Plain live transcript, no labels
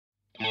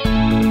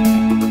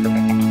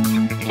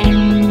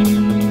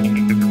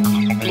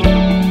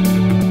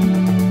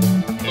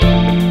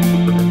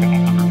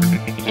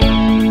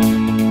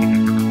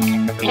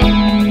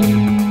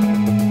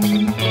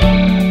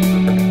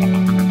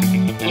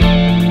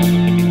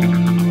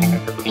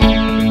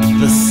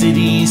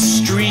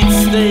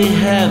they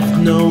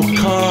have no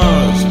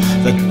cars,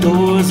 the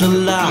doors are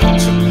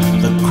locked,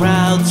 the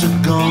crowds are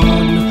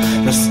gone,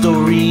 the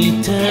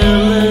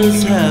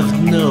storytellers have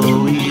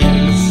no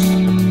ears.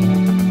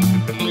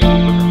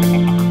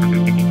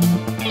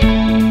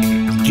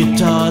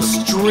 Guitar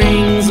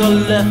strings are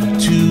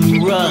left to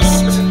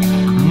rust,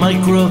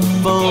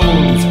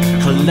 microphones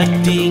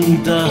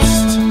collecting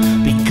dust,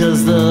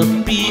 because the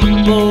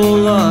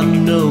people are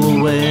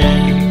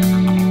nowhere.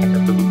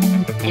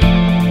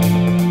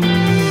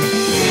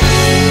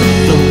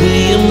 The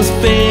Williams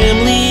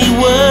family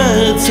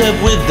words have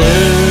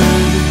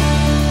withered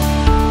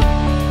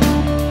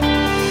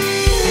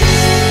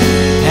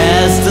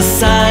as the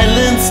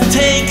silence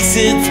takes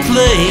its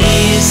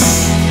place.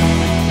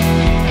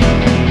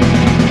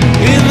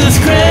 In this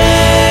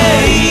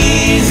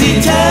crazy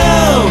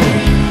town,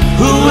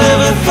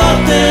 whoever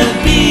thought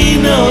there'd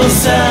be no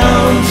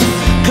sound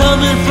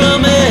coming from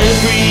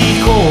every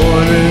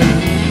corner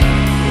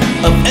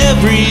of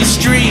every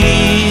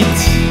street?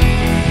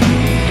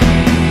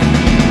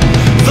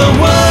 The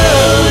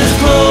world has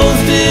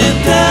closed it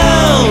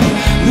down,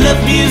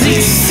 left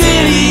Music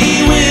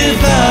City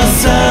without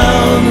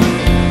sound.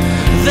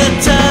 That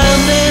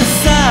timeless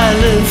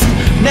silence,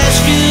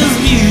 Nashville's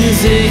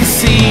music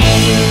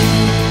scene.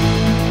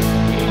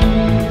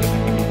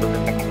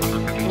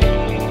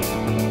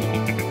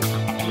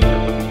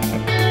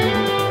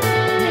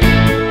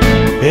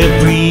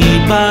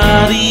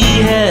 Everybody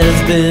has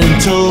been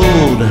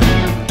told,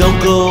 don't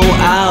go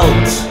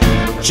out,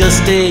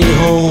 just stay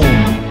home.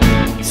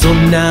 So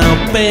now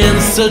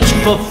bands search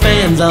for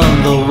fans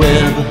on the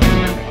web,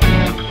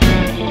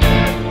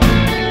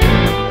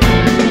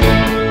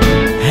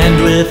 and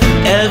with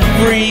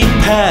every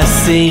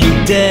passing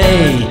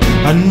day,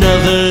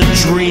 another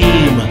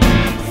dream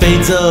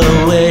fades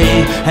away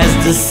as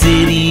the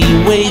city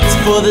waits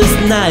for this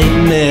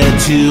nightmare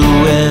to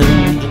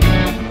end.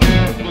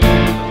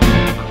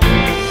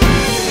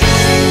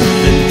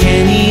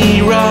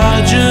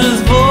 Roger's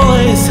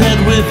voice had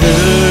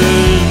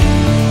withered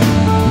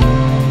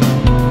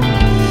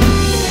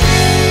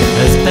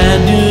as bad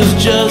news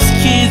just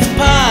keeps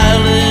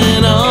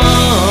piling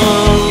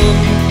on.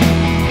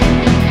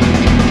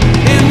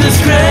 In this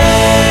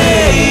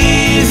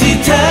crazy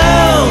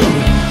town,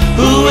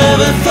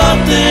 whoever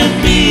thought there'd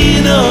be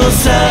no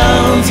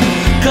sounds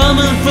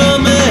coming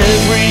from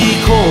every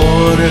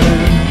corner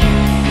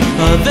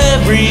of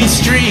every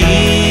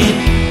street?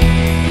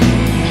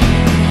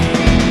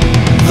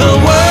 The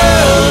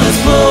world has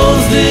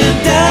closed it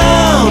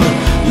down,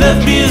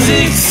 left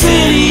Music City